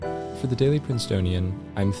For the Daily Princetonian,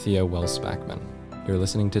 I'm Theo Wells-Spackman. You're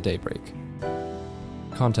listening to Daybreak.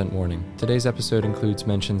 Content warning. Today's episode includes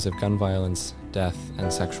mentions of gun violence, death,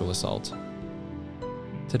 and sexual assault.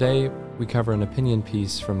 Today, we cover an opinion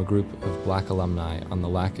piece from a group of Black alumni on the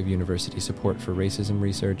lack of university support for racism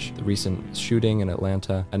research, the recent shooting in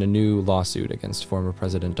Atlanta, and a new lawsuit against former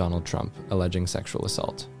President Donald Trump alleging sexual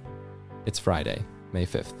assault. It's Friday, May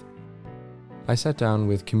 5th. I sat down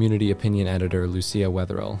with community opinion editor Lucia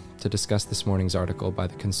Wetherill to discuss this morning's article by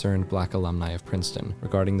the Concerned Black Alumni of Princeton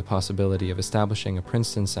regarding the possibility of establishing a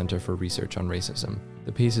Princeton Center for Research on Racism.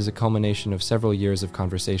 The piece is a culmination of several years of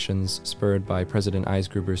conversations spurred by President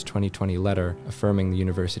Eisgruber's 2020 letter affirming the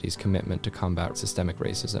university's commitment to combat systemic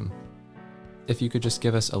racism. If you could just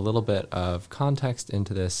give us a little bit of context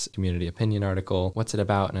into this community opinion article, what's it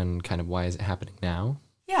about and kind of why is it happening now?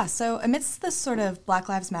 Yeah, so amidst the sort of Black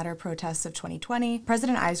Lives Matter protests of 2020,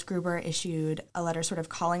 President Eisgruber issued a letter sort of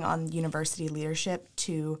calling on university leadership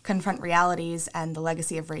to confront realities and the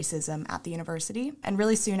legacy of racism at the university. And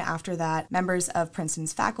really soon after that, members of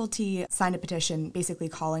Princeton's faculty signed a petition basically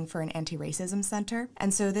calling for an anti-racism center.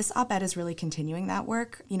 And so this op-ed is really continuing that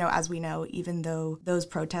work. You know, as we know, even though those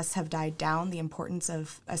protests have died down, the importance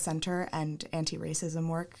of a center and anti-racism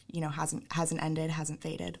work, you know, hasn't ended, hasn't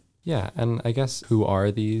faded. Yeah, and I guess who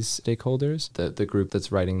are these stakeholders, the group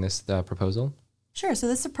that's writing this proposal? Sure, so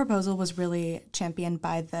this proposal was really championed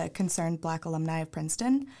by the Concerned Black Alumni of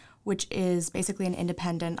Princeton, which is basically an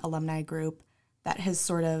independent alumni group that has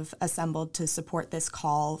sort of assembled to support this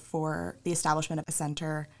call for the establishment of a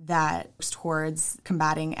center that works towards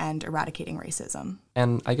combating and eradicating racism.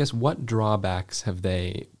 And I guess what drawbacks have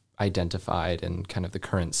they identified in kind of the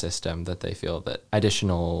current system that they feel that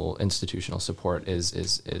additional institutional support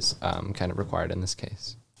is kind of required in this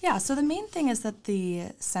case? Yeah, so the main thing is that the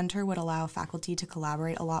center would allow faculty to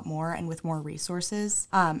collaborate a lot more and with more resources,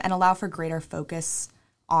 and allow for greater focus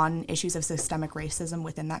on issues of systemic racism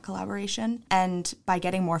within that collaboration. And by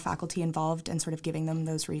getting more faculty involved and sort of giving them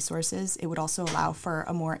those resources, it would also allow for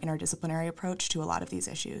a more interdisciplinary approach to a lot of these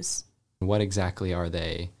issues. What exactly are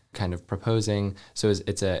they kind of proposing? So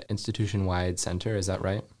it's an institution-wide center, is that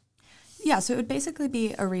right? Yeah, so it would basically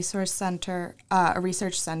be a resource center, a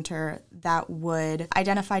research center that would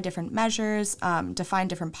identify different measures, define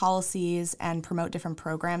different policies, and promote different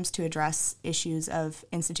programs to address issues of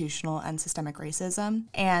institutional and systemic racism.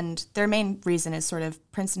 And their main reason is sort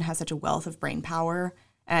of Princeton has such a wealth of brain power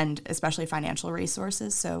and especially financial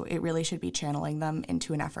resources, so it really should be channeling them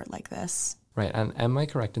into an effort like this. Right, and am I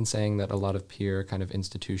correct in saying that a lot of peer kind of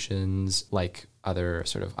institutions, like other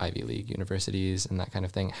sort of Ivy League universities and that kind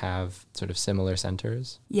of thing, have sort of similar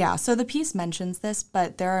centers? Yeah, so the piece mentions this,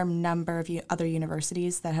 but there are a number of other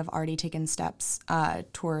universities that have already taken steps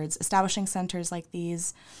towards establishing centers like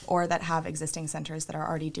these, or that have existing centers that are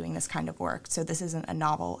already doing this kind of work. So this isn't a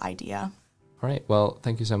novel idea. All right, well,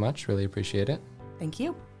 thank you so much. Really appreciate it. Thank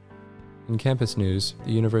you. In campus news,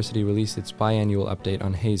 the university released its biannual update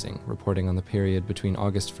on hazing, reporting on the period between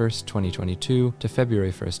August 1st, 2022 to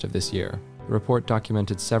February 1st of this year. The report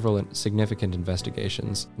documented several significant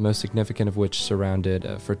investigations, the most significant of which surrounded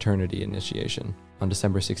a fraternity initiation. On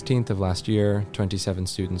December 16th of last year, 27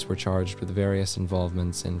 students were charged with various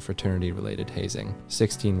involvements in fraternity-related hazing.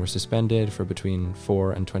 16 were suspended for between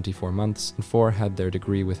 4 and 24 months, and 4 had their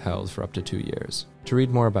degree withheld for up to 2 years. To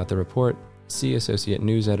read more about the report, see Associate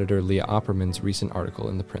News Editor Leah Opperman's recent article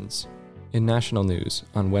in The Prince. In national news,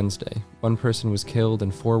 on Wednesday, 1 person was killed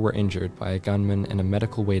and 4 were injured by a gunman in a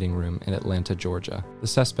medical waiting room in Atlanta, Georgia. The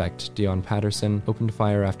suspect, Dion Patterson, opened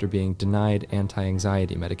fire after being denied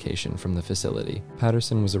anti-anxiety medication from the facility.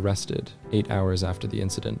 Patterson was arrested 8 hours after the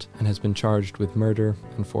incident and has been charged with murder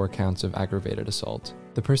and 4 counts of aggravated assault.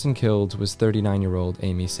 The person killed was 39-year-old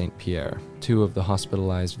Amy St. Pierre. 2 of the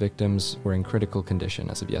hospitalized victims were in critical condition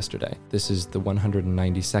as of yesterday. This is the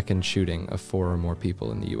 192nd shooting of 4 or more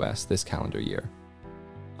people in the U.S. this calendar year.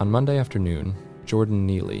 On Monday afternoon, Jordan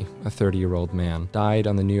Neely, a 30-year-old man, died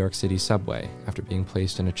on the New York City subway after being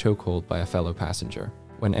placed in a chokehold by a fellow passenger.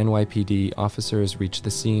 When NYPD officers reached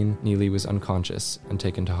the scene, Neely was unconscious and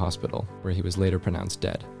taken to hospital, where he was later pronounced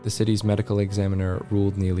dead. The city's medical examiner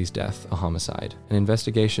ruled Neely's death a homicide. An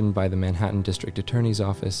investigation by the Manhattan District Attorney's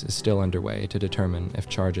Office is still underway to determine if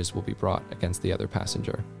charges will be brought against the other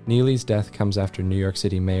passenger. Neely's death comes after New York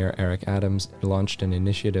City Mayor Eric Adams launched an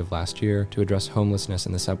initiative last year to address homelessness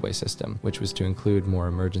in the subway system, which was to include more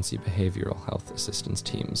emergency behavioral health assistance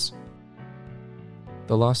teams.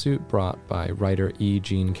 The lawsuit brought by writer E.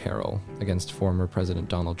 Jean Carroll against former President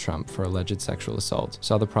Donald Trump for alleged sexual assault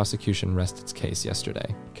saw the prosecution rest its case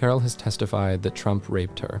yesterday. Carroll has testified that Trump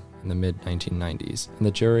raped her in the mid-1990s, and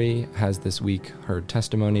the jury has this week heard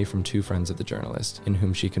testimony from 2 friends of the journalist, in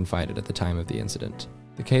whom she confided at the time of the incident.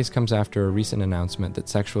 The case comes after a recent announcement that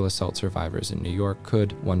sexual assault survivors in New York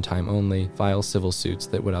could, one time only, file civil suits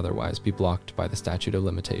that would otherwise be blocked by the statute of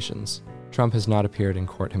limitations. Trump has not appeared in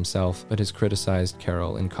court himself, but has criticized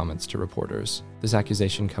Carroll in comments to reporters. This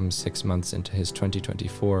accusation comes 6 months into his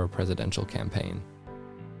 2024 presidential campaign.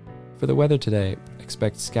 For the weather today,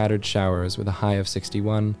 expect scattered showers with a high of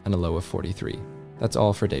 61 and a low of 43. That's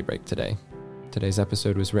all for Daybreak today. Today's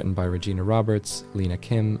episode was written by Regina Roberts, Lena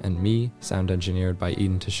Kim, and me, sound engineered by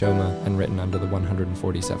Eden Tashoma, and written under the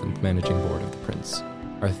 147th Managing Board of the Prince.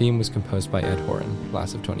 Our theme was composed by Ed Horan,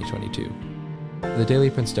 class of 2022. For the Daily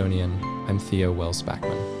Princetonian, I'm Theo Wells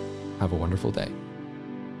Spackman. Have a wonderful day.